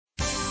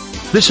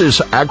This is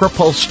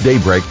AgriPulse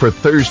Daybreak for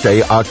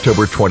Thursday,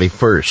 October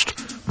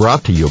 21st.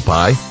 Brought to you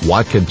by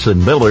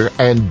Watkinson Miller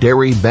and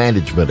Dairy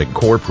Management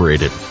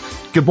Incorporated.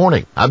 Good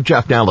morning. I'm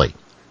Jeff Nally.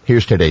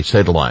 Here's today's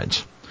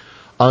headlines.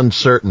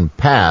 Uncertain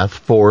path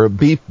for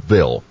beef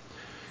bill.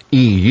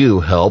 EU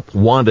help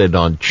wanted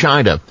on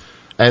China,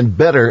 and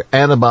better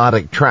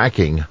antibiotic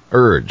tracking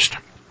urged.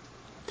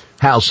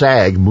 House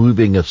Ag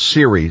moving a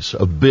series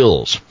of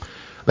bills.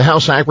 The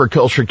House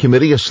Agriculture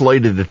Committee is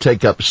slated to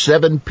take up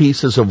 7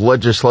 pieces of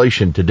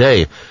legislation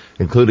today,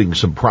 including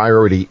some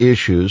priority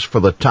issues for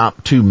the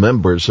top 2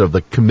 members of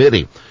the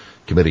committee.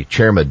 Committee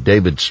Chairman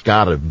David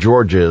Scott of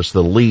Georgia is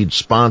the lead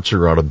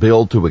sponsor on a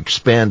bill to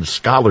expand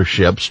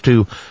scholarships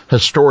to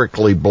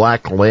historically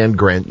black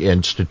land-grant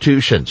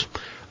institutions.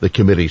 The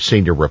committee's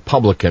senior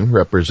Republican,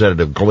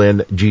 Representative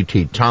Glenn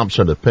G.T.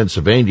 Thompson of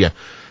Pennsylvania,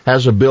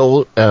 has a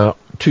bill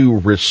to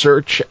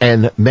research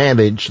and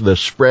manage the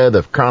spread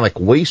of chronic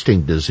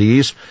wasting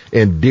disease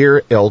in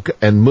deer, elk,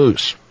 and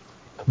moose.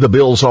 The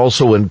bills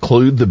also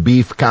include the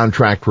beef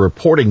contract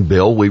reporting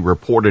bill we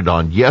reported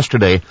on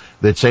yesterday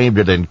that's aimed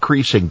at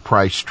increasing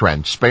price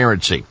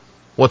transparency.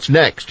 What's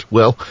next?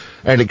 Well,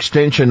 an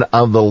extension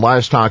of the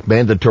livestock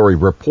mandatory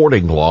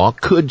reporting law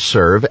could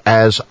serve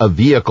as a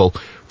vehicle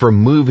for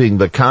moving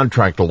the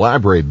contract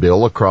library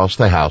bill across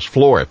the House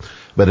floor.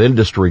 But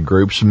industry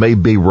groups may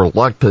be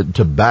reluctant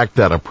to back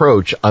that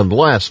approach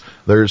unless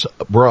there's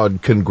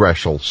broad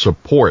congressional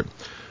support.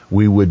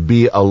 We would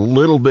be a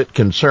little bit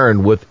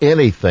concerned with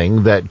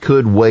anything that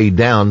could weigh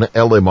down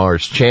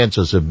LMR's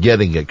chances of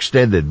getting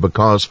extended,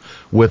 because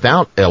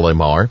without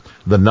LMR,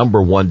 the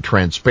number one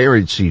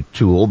transparency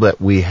tool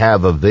that we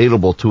have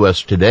available to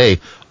us today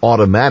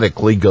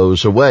automatically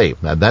goes away.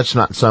 Now, that's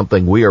not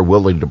something we are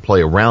willing to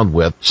play around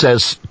with,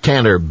 says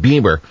Tanner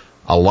Beamer,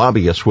 a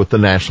lobbyist with the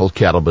National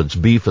Cattlemen's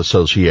Beef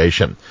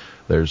Association.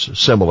 There's a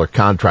similar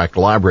contract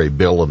library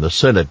bill in the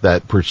Senate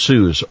that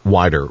pursues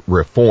wider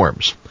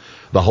reforms.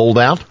 The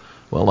holdout?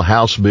 Well, the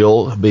House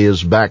bill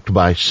is backed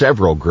by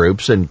several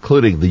groups,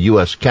 including the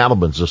U.S.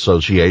 Cattlemen's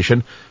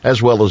Association,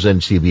 as well as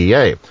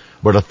NCBA.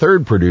 But a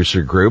third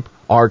producer group,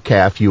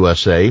 RCAF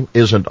USA,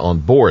 isn't on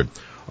board.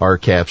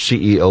 RCAF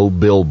CEO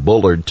Bill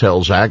Bullard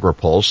tells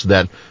AgriPulse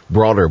that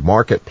broader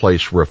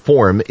marketplace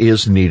reform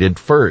is needed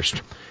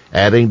first.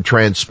 Adding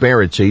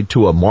transparency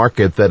to a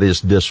market that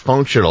is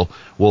dysfunctional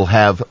will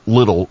have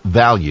little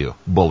value,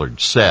 Bullard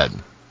said.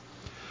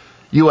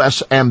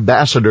 U.S.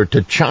 Ambassador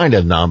to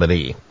China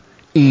nominee.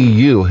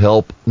 EU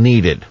help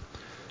needed.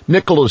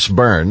 Nicholas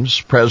Burns,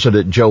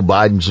 President Joe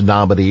Biden's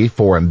nominee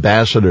for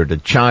ambassador to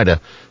China,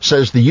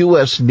 says the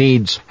U.S.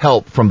 needs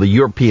help from the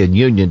European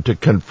Union to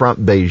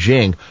confront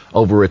Beijing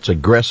over its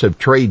aggressive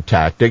trade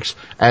tactics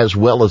as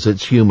well as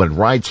its human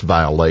rights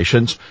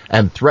violations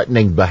and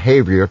threatening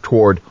behavior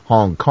toward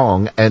Hong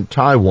Kong and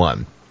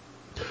Taiwan.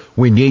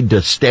 We need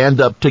to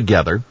stand up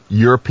together,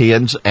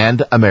 Europeans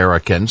and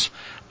Americans,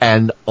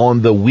 and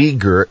on the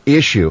Uyghur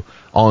issue,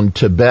 on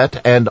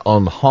Tibet, and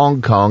on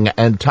Hong Kong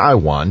and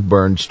Taiwan,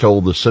 Burns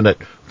told the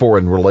Senate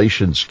Foreign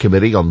Relations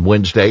Committee on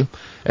Wednesday,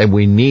 and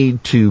we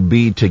need to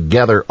be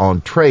together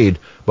on trade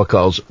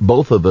because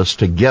both of us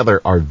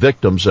together are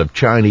victims of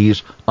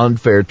Chinese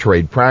unfair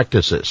trade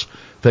practices.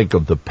 Think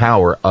of the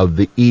power of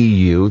the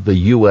EU, the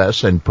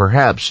U.S., and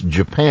perhaps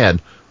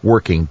Japan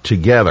working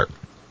together.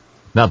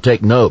 Now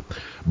take note.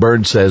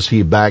 Burns says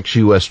he backs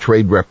U.S.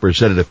 Trade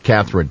Representative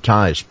Katherine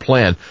Tai's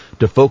plan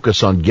to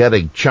focus on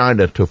getting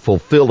China to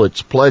fulfill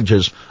its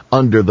pledges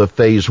under the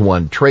Phase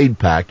 1 trade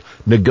pact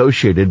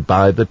negotiated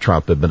by the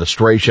Trump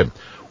administration.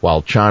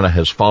 While China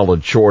has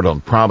fallen short on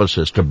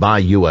promises to buy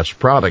U.S.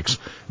 products,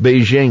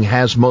 Beijing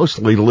has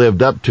mostly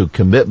lived up to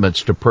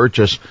commitments to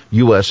purchase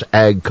U.S.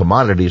 ag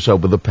commodities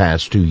over the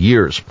past 2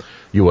 years.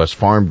 U.S.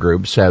 farm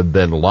groups have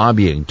been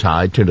lobbying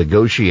Tai to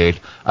negotiate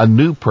a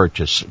new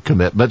purchase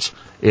commitments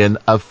in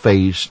a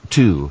Phase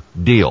 2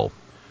 deal.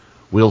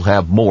 We'll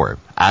have more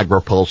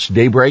AgriPulse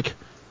Daybreak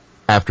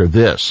after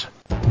this.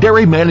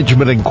 Dairy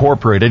Management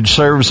Incorporated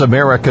serves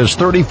America's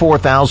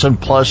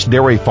 34,000-plus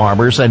dairy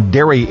farmers and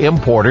dairy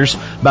importers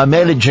by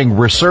managing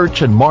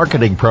research and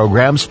marketing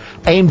programs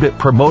aimed at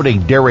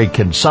promoting dairy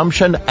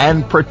consumption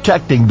and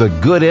protecting the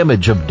good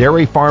image of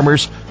dairy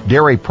farmers,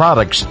 dairy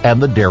products,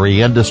 and the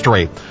dairy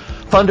industry.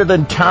 Funded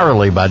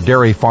entirely by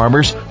dairy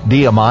farmers,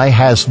 DMI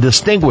has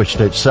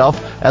distinguished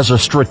itself as a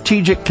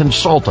strategic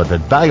consultant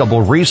and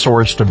valuable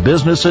resource to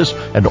businesses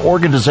and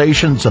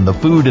organizations in the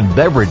food and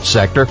beverage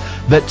sector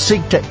that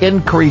seek to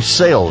increase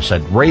sales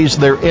and raise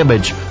their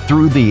image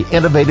through the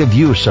innovative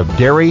use of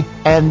dairy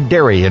and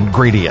dairy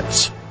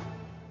ingredients.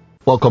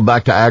 Welcome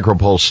back to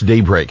AgriPulse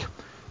Daybreak.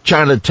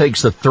 China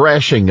takes a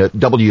thrashing at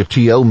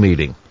WTO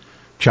meeting.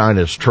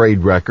 China's trade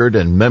record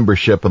and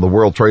membership in the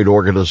World Trade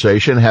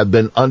Organization have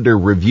been under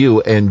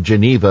review in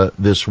Geneva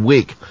this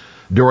week.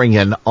 During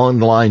an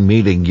online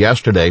meeting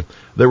yesterday,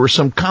 there were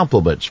some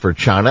compliments for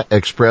China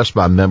expressed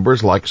by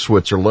members like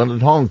Switzerland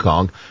and Hong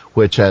Kong,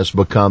 which has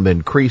become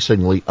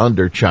increasingly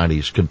under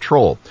Chinese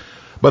control.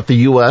 But the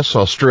U.S.,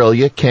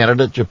 Australia,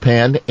 Canada,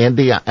 Japan,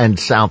 India, and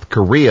South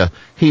Korea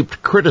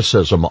heaped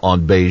criticism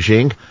on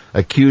Beijing,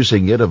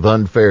 accusing it of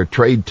unfair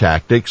trade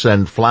tactics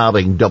and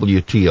flouting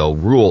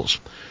WTO rules.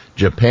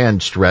 Japan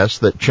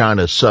stressed that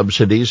China's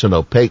subsidies and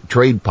opaque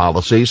trade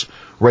policies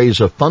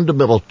raise a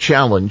fundamental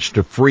challenge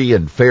to free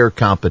and fair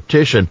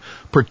competition,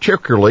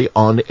 particularly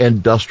on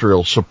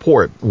industrial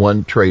support,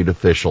 one trade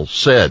official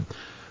said.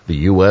 The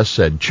U.S.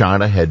 said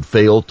China had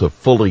failed to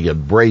fully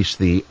embrace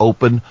the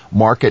open,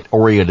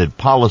 market-oriented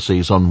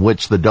policies on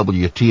which the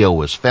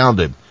WTO is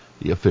founded,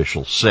 the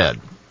official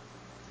said.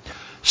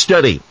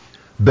 Study: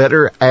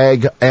 better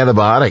ag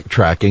antibiotic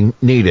tracking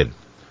needed.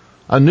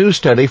 A new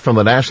study from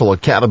the National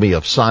Academy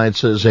of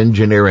Sciences,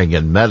 Engineering,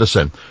 and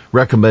Medicine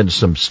recommends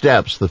some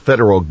steps the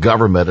federal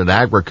government and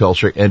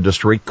agriculture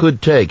industry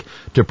could take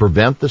to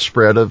prevent the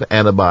spread of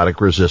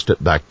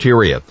antibiotic-resistant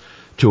bacteria.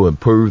 To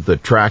improve the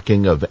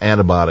tracking of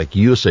antibiotic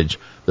usage,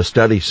 the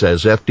study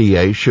says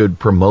FDA should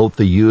promote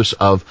the use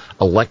of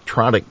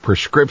electronic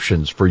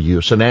prescriptions for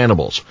use in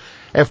animals.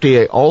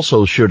 FDA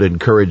also should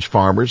encourage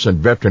farmers and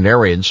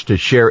veterinarians to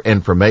share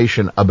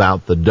information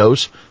about the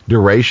dose,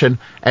 duration,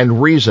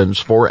 and reasons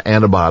for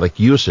antibiotic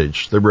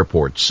usage, the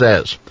report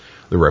says.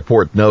 The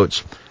report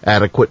notes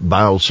adequate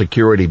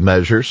biosecurity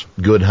measures,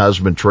 good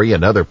husbandry,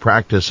 and other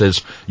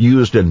practices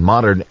used in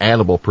modern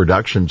animal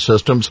production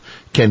systems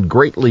can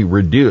greatly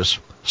reduce,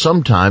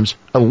 sometimes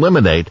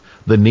eliminate,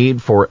 the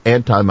need for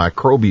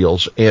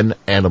antimicrobials in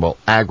animal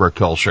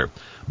agriculture.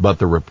 But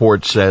the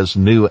report says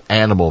new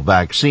animal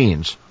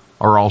vaccines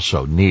are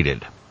also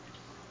needed.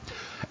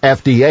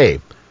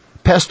 FDA.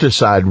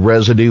 Pesticide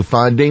residue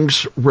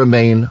findings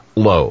remain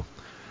low.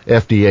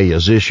 FDA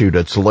has issued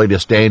its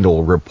latest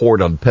annual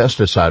report on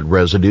pesticide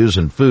residues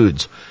in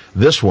foods,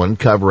 this one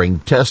covering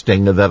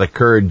testing that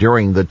occurred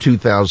during the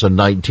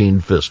 2019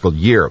 fiscal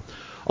year.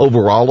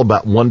 Overall,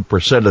 about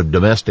 1% of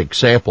domestic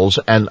samples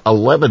and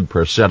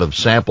 11% of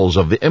samples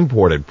of the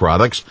imported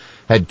products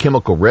had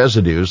chemical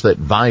residues that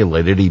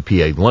violated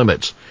EPA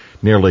limits.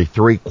 Nearly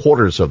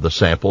 3/4 of the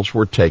samples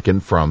were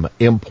taken from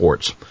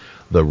imports.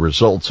 The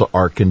results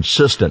are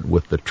consistent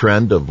with the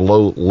trend of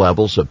low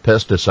levels of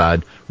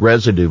pesticide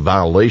residue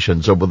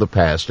violations over the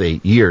past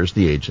 8 years,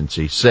 the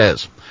agency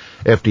says.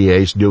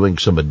 FDA is doing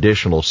some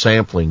additional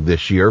sampling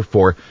this year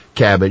for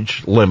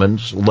cabbage,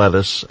 lemons,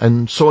 lettuce,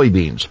 and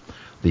soybeans.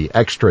 The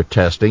extra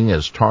testing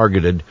is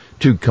targeted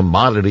to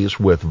commodities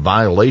with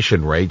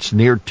violation rates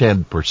near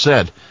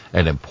 10%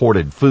 and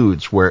imported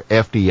foods where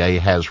FDA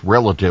has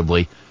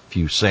relatively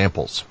few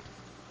samples.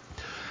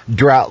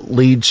 Drought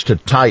leads to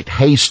tight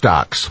hay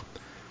stocks.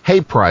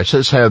 Hay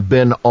prices have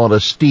been on a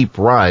steep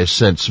rise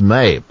since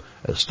May,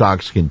 as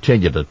stocks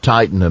continue to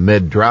tighten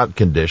amid drought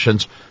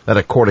conditions, that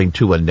according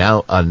to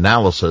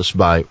analysis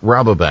by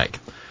Rabobank.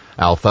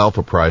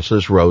 Alfalfa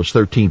prices rose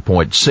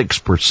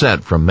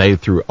 13.6% from May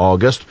through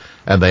August,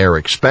 and they are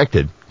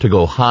expected to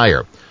go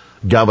higher.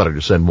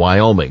 Governors in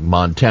Wyoming,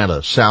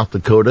 Montana, South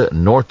Dakota,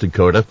 and North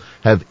Dakota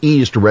have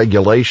eased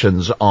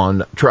regulations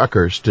on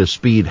truckers to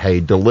speed hay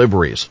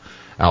deliveries.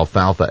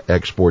 Alfalfa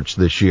exports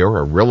this year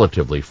are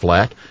relatively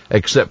flat,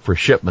 except for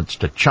shipments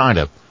to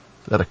China,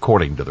 that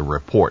according to the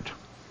report.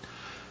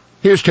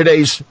 Here's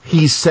today's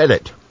He Said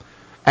It.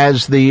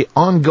 As the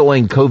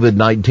ongoing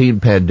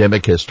COVID-19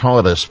 pandemic has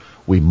taught us,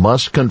 we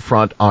must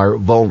confront our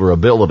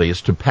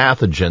vulnerabilities to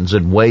pathogens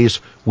in ways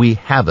we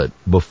haven't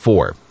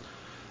before.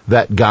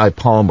 That Guy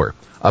Palmer,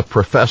 a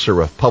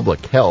professor of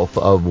public health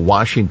of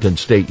Washington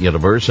State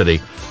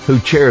University, who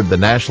chaired the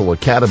National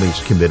Academy's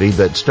committee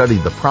that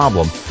studied the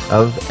problem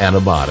of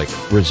antibiotic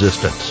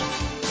resistance.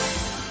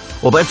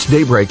 Well, that's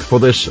Daybreak for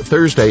this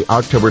Thursday,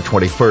 October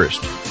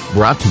 21st.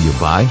 Brought to you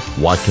by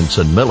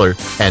Watkinson Miller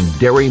and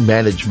Dairy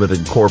Management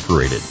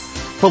Incorporated.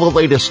 For the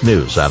latest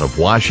news out of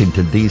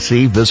Washington,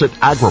 D.C., visit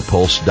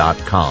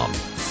agripulse.com.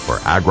 For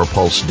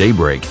AgriPulse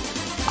Daybreak,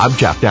 I'm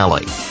Jeff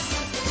Daly.